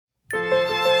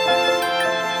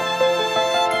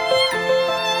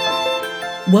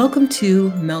Welcome to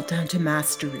Meltdown to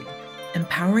Mastery,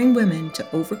 empowering women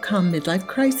to overcome midlife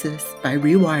crisis by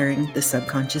rewiring the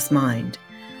subconscious mind.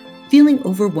 Feeling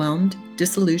overwhelmed,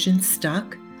 disillusioned,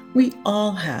 stuck? We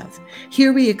all have.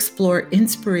 Here we explore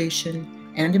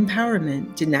inspiration and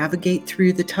empowerment to navigate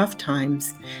through the tough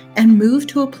times and move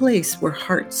to a place where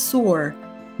hearts soar,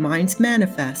 minds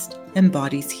manifest, and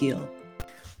bodies heal.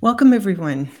 Welcome,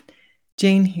 everyone.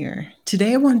 Jane here.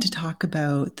 Today I want to talk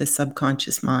about the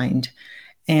subconscious mind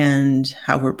and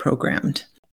how we're programmed.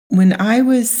 When I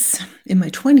was in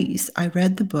my 20s, I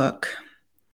read the book,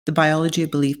 The Biology of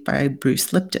Belief by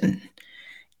Bruce Lipton.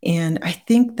 And I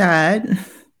think that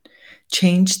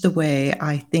changed the way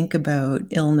I think about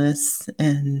illness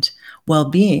and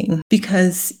well-being,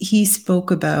 because he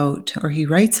spoke about, or he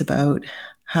writes about,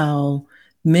 how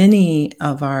many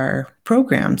of our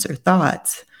programs or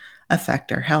thoughts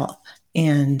affect our health.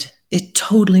 And it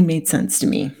totally made sense to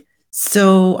me.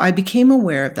 So I became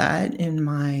aware of that in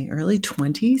my early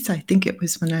 20s. I think it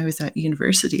was when I was at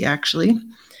university, actually.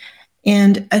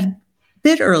 And a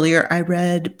bit earlier, I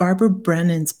read Barbara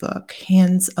Brennan's book,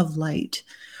 Hands of Light,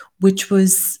 which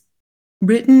was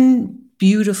written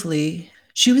beautifully.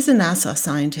 She was a NASA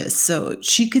scientist, so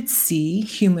she could see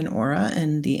human aura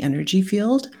and the energy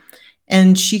field,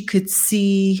 and she could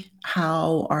see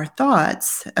how our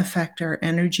thoughts affect our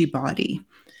energy body.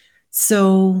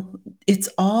 So it's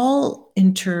all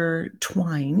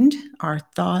intertwined, our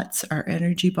thoughts, our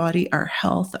energy body, our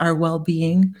health, our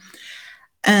well-being.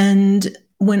 And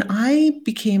when I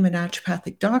became a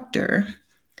naturopathic doctor,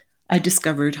 I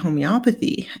discovered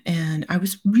homeopathy, and I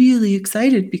was really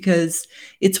excited because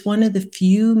it's one of the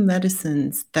few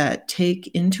medicines that take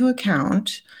into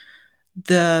account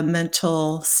the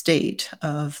mental state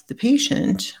of the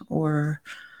patient or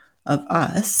of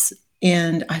us.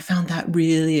 And I found that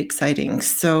really exciting.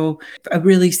 So a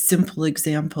really simple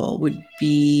example would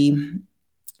be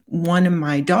one of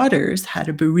my daughters had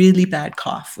a really bad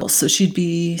cough. So she'd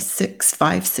be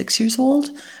 6 years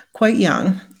old, quite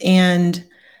young. And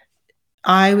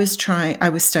I was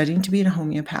studying to be a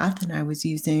homeopath, and I was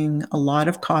using a lot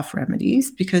of cough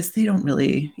remedies because they don't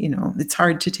really, it's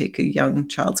hard to take a young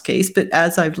child's case, but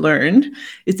as I've learned,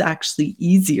 it's actually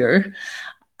easier.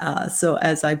 So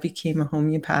as I became a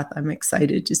homeopath, I'm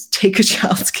excited to just take a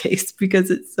child's case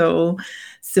because it's so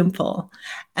simple.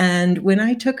 And when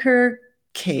I took her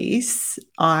case,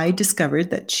 I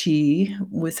discovered that she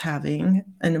was having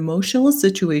an emotional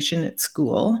situation at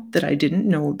school that I didn't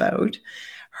know about.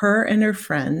 Her and her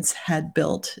friends had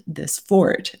built this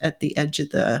fort at the edge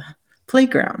of the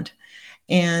playground,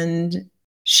 and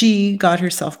she got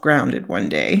herself grounded one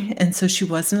day. And so she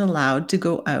wasn't allowed to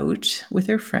go out with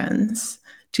her friends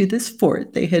to this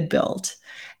fort they had built.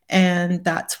 And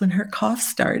that's when her cough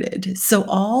started. So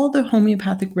all the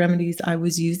homeopathic remedies I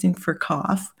was using for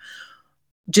cough,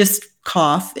 just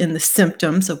cough and the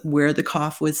symptoms of where the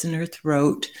cough was in her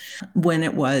throat, when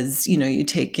it was, you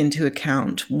take into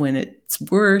account when it's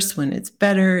worse, when it's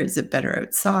better, is it better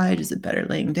outside, is it better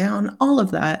laying down, all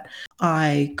of that.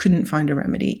 I couldn't find a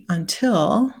remedy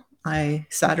until I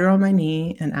sat her on my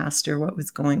knee and asked her what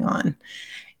was going on.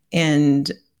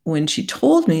 And when she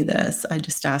told me this, I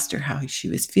just asked her how she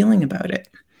was feeling about it.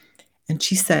 And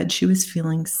she said she was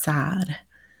feeling sad.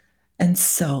 And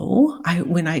so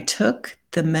when I took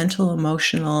the mental,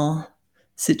 emotional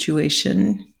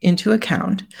situation into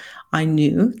account, I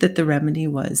knew that the remedy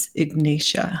was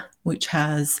Ignatia, which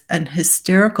has an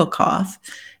hysterical cough.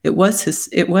 It was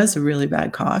a really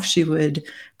bad cough. She would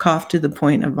cough to the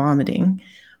point of vomiting.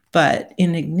 But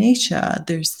in Ignatia,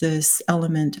 there's this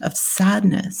element of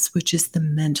sadness, which is the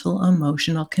mental,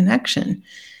 emotional connection.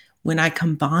 When I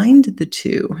combined the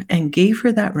two and gave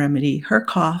her that remedy, her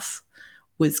cough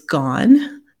was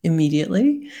gone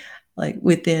immediately, like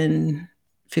within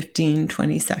 15,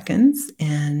 20 seconds.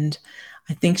 And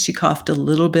I think she coughed a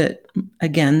little bit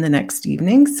again the next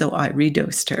evening, so I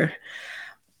redosed her.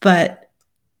 But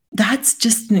that's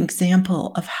just an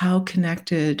example of how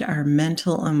connected our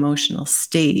mental, emotional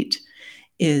state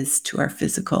is to our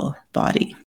physical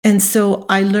body. And so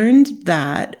I learned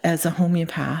that as a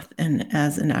homeopath and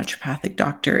as a naturopathic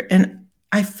doctor. And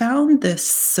I found this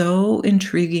so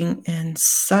intriguing and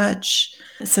such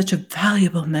a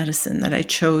valuable medicine that I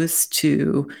chose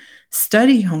to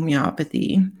study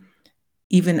homeopathy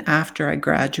even after I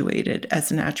graduated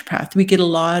as a naturopath. We get a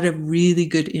lot of really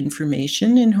good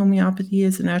information in homeopathy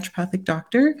as a naturopathic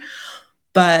doctor,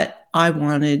 but I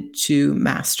wanted to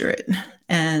master it.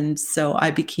 And so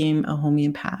I became a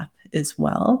homeopath as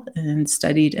well and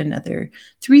studied another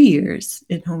 3 years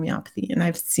in homeopathy. And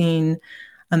I've seen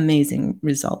amazing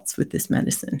results with this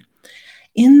medicine.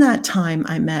 In that time,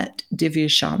 I met Divya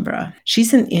Chambra.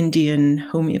 She's an Indian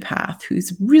homeopath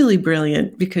who's really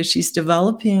brilliant because she's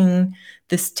developing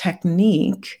this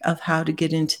technique of how to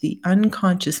get into the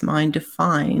unconscious mind to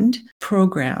find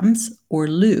programs or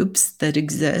loops that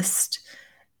exist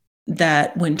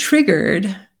that, when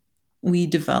triggered, we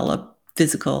develop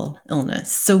physical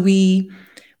illness. So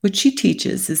what she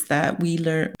teaches is that we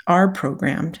are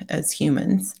programmed as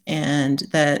humans, and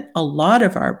that a lot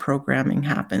of our programming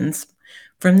happens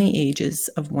from the ages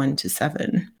of 1 to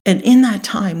 7. And in that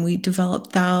time, we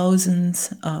develop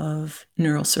thousands of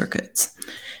neural circuits.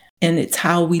 And it's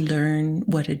how we learn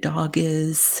what a dog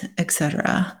is,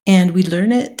 etc. And we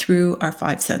learn it through our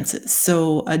 5 senses.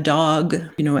 So a dog,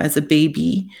 as a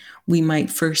baby, we might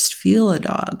first feel a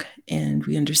dog and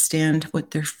we understand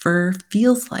what their fur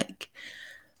feels like.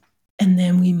 And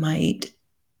then we might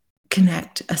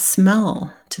connect a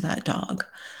smell to that dog.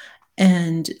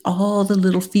 And all the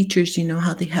little features,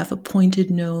 how they have a pointed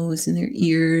nose and their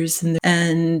ears.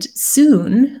 And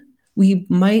soon we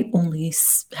might only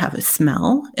have a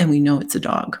smell and we know it's a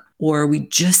dog. Or we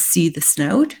just see the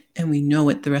snout and we know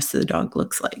what the rest of the dog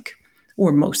looks like.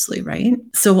 Or mostly, right?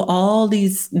 So all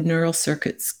these neural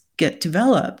circuits get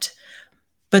developed.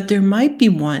 But there might be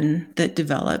one that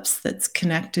develops that's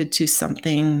connected to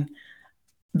something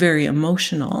very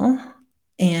emotional.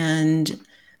 And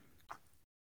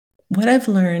what I've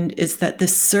learned is that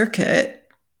this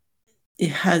circuit, it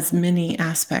has many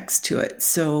aspects to it.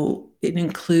 So it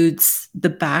includes the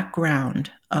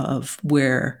background of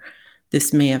where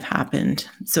this may have happened.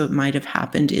 So it might have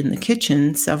happened in the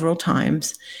kitchen several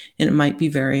times, and it might be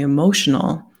very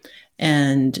emotional.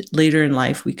 And later in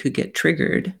life, we could get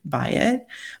triggered by it.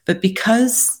 But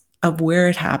because of where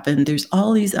it happened, there's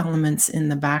all these elements in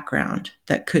the background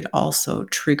that could also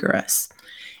trigger us.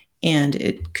 And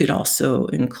it could also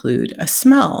include a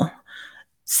smell.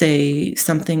 Say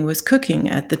something was cooking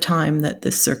at the time that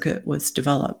this circuit was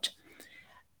developed.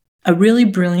 A really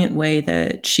brilliant way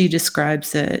that she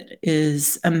describes it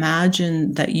is,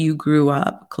 imagine that you grew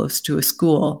up close to a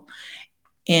school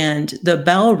and the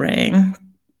bell rang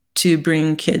to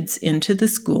bring kids into the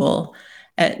school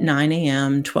at 9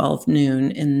 a.m., 12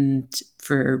 noon, and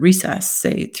for recess,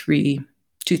 say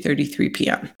 2:33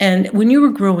 p.m. And when you were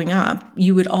growing up,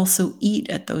 you would also eat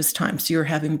at those times. So you were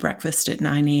having breakfast at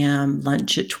 9 a.m.,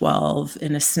 lunch at 12,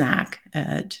 and a snack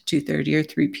at 2:30 or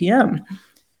 3 p.m.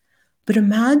 But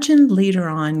imagine later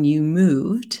on you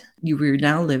moved, you were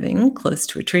now living close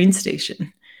to a train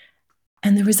station,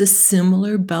 and there was a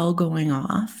similar bell going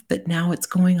off, but now it's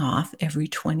going off every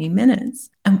 20 minutes.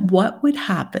 And what would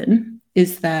happen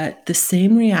is that the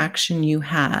same reaction you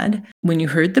had when you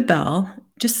heard the bell,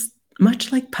 just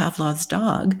much like Pavlov's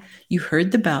dog, you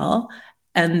heard the bell,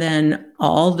 and then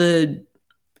all the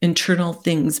internal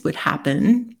things would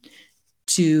happen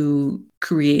to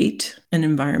create an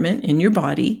environment in your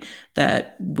body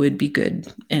that would be good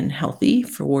and healthy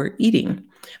for eating.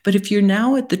 But if you're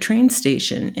now at the train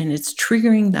station and it's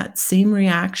triggering that same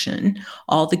reaction,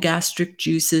 all the gastric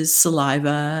juices,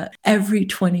 saliva, every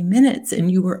 20 minutes,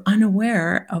 and you were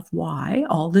unaware of why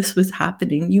all this was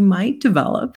happening, you might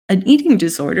develop an eating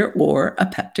disorder or a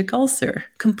peptic ulcer,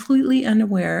 completely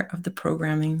unaware of the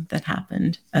programming that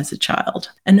happened as a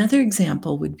child. Another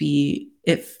example would be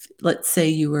if, let's say,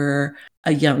 you were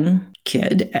a young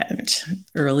kid at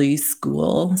early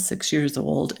school, 6 years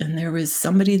old, and there was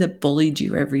somebody that bullied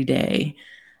you every day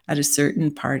at a certain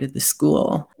part of the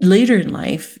school. Later in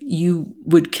life, you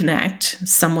would connect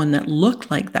someone that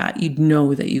looked like that. You'd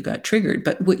know that you got triggered.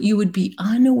 But what you would be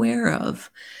unaware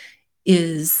of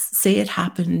is, say it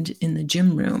happened in the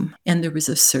gym room and there was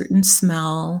a certain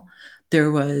smell.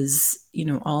 There was,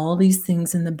 all these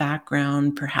things in the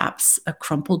background, perhaps a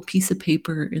crumpled piece of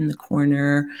paper in the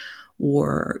corner,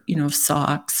 or,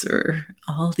 socks, or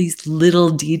all these little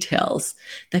details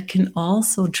that can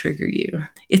also trigger you.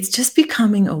 It's just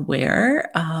becoming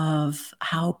aware of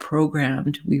how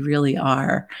programmed we really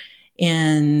are.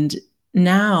 And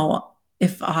now,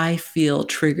 if I feel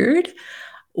triggered,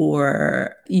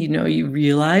 or, you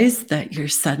realize that you're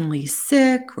suddenly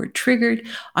sick or triggered,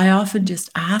 I often just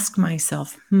ask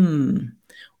myself,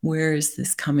 where is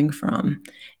this coming from?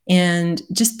 And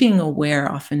just being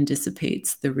aware often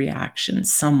dissipates the reaction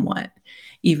somewhat,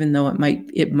 even though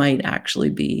it might actually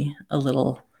be a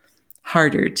little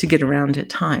harder to get around at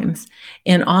times.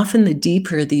 And often the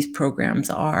deeper these programs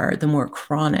are, the more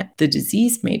chronic the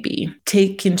disease may be.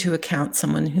 Take into account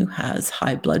someone who has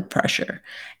high blood pressure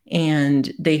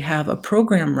and they have a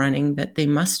program running that they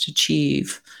must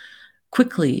achieve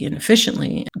quickly and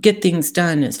efficiently, get things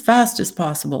done as fast as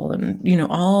possible. And,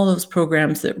 all those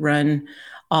programs that run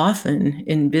often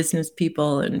in business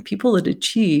people and people that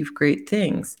achieve great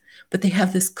things, but they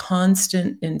have this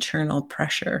constant internal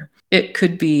pressure. It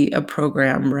could be a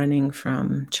program running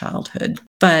from childhood,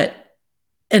 but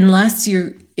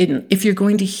if you're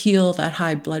going to heal that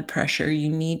high blood pressure, you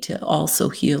need to also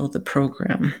heal the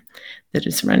program that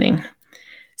is running.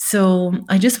 So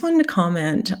I just wanted to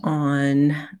comment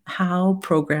on how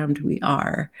programmed we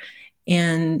are.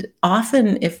 And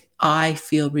often if I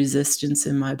feel resistance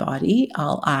in my body,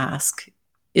 I'll ask,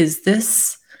 is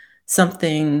this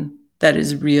something that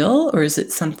is real, or is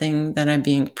it something that I'm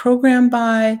being programmed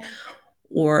by?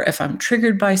 Or if I'm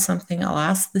triggered by something, I'll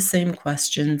ask the same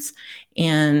questions,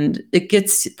 and it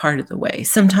gets part of the way.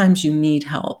 Sometimes you need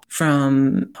help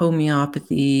from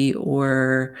homeopathy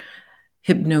or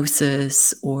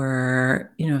hypnosis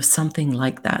or, something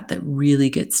like that really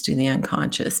gets to the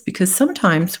unconscious, because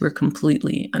sometimes we're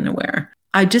completely unaware.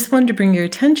 I just wanted to bring your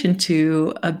attention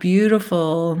to a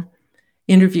beautiful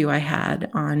interview I had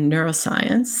on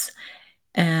neuroscience.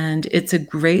 And it's a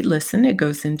great listen. It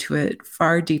goes into it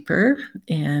far deeper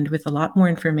and with a lot more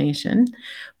information,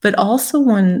 but also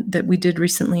one that we did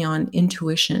recently on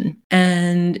intuition.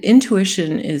 And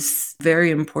intuition is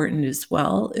very important as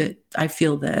well. I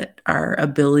feel that our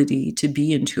ability to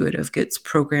be intuitive gets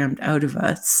programmed out of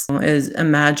us.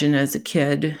 Imagine as a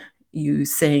kid, you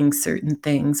saying certain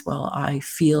things, well, I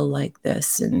feel like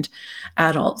this, and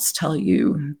adults tell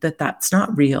you that that's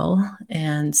not real.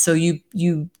 And so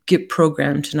you get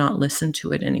programmed to not listen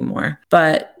to it anymore.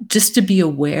 But just to be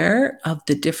aware of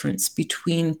the difference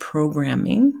between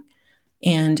programming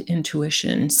and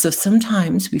intuition. So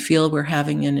sometimes we feel we're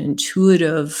having an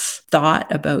intuitive thought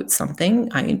about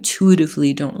something. I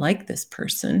intuitively don't like this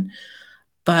person.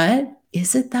 But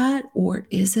is it that, or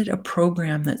is it a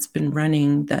program that's been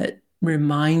running that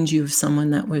reminds you of someone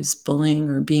that was bullying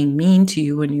or being mean to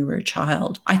you when you were a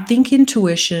child? I think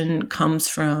intuition comes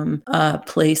from a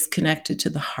place connected to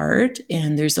the heart,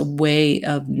 and there's a way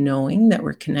of knowing that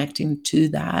we're connecting to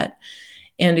that.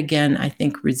 And again, I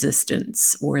think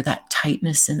resistance or that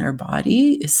tightness in our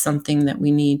body is something that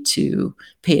we need to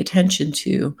pay attention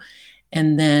to,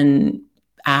 and then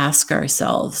ask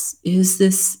ourselves, is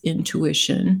this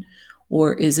intuition,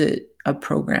 or is it a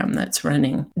program that's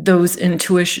running? Those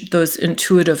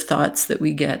intuitive thoughts that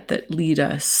we get that lead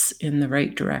us in the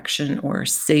right direction or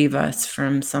save us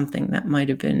from something that might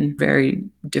have been very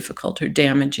difficult or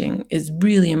damaging is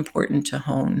really important to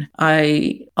hone.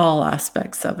 All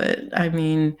aspects of it. I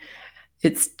mean,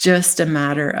 it's just a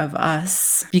matter of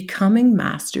us becoming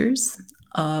masters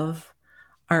of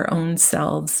our own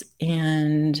selves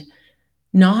and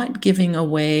not giving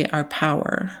away our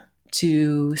power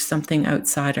to something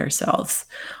outside ourselves.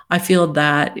 I feel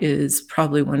that is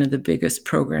probably one of the biggest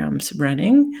programs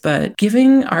running, but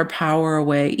giving our power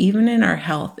away, even in our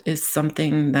health, is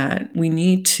something that we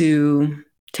need to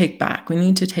take back. We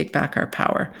need to take back our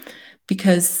power,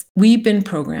 because we've been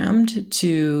programmed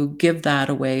to give that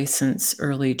away since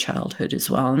early childhood as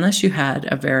well, unless you had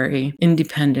a very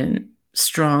independent,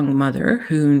 strong mother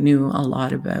who knew a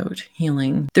lot about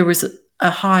healing. There was a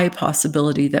high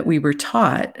possibility that we were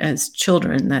taught as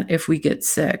children that if we get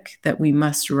sick, that we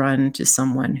must run to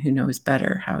someone who knows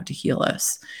better how to heal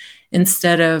us,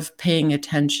 instead of paying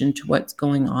attention to what's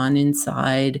going on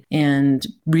inside and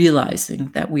realizing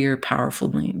that we are powerful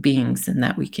beings and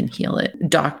that we can heal it.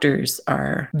 Doctors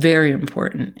are very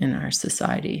important in our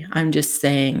society. I'm just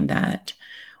saying that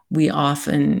we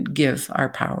often give our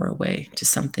power away to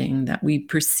something that we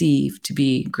perceive to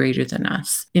be greater than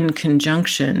us. In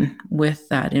conjunction with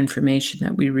that information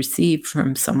that we receive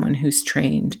from someone who's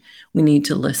trained, we need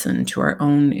to listen to our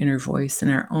own inner voice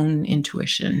and our own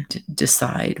intuition to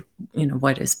decide,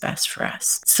 what is best for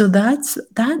us. So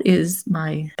that is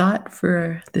my thought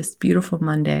for this beautiful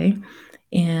Monday.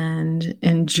 And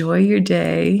enjoy your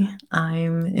day.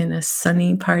 I'm in a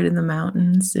sunny part of the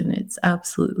mountains and it's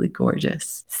absolutely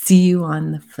gorgeous. See you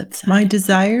on the flip side. My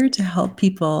desire to help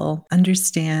people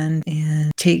understand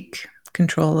and take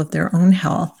control of their own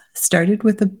health started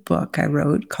with a book I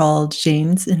wrote called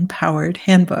Jane's Empowered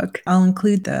Handbook. I'll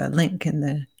include the link in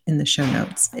the show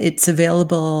notes. It's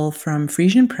available from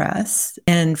Frisian Press,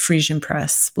 and Frisian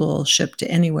Press will ship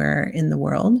to anywhere in the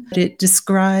world. It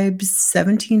describes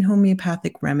 17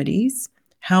 homeopathic remedies,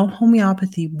 how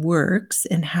homeopathy works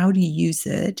and how to use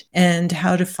it, and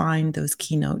how to find those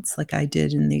keynotes like I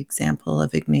did in the example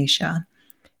of Ignatia.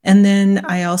 And then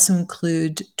I also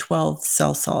include 12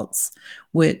 cell salts,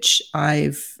 which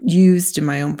I've used in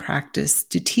my own practice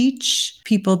to teach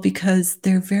people because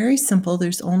they're very simple.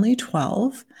 There's only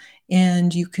 12,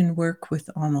 and you can work with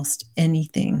almost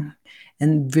anything,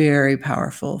 and very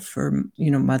powerful for,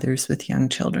 mothers with young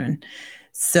children.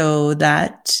 So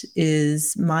that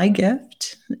is my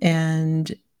gift,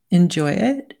 and enjoy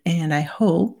it. And I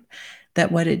hope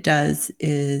that what it does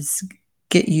is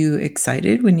get you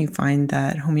excited when you find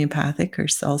that homeopathic or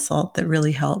cell salt that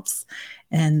really helps,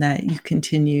 and that you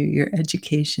continue your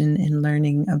education in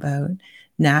learning about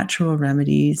natural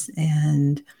remedies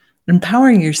and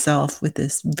empowering yourself with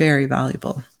this very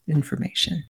valuable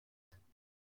information.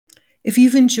 If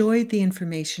you've enjoyed the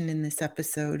information in this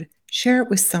episode, share it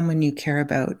with someone you care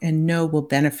about and know will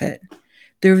benefit.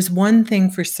 There's one thing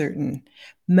for certain: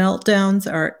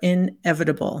 meltdowns are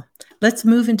inevitable. Let's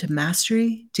move into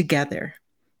mastery together.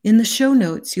 In the show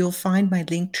notes, you'll find my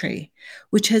link tree,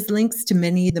 which has links to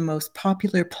many of the most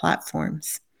popular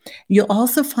platforms. You'll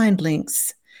also find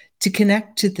links to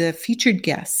connect to the featured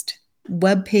guest,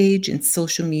 webpage, and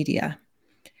social media.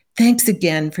 Thanks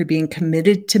again for being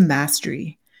committed to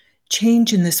mastery.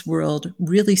 Change in this world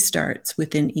really starts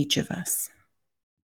within each of us.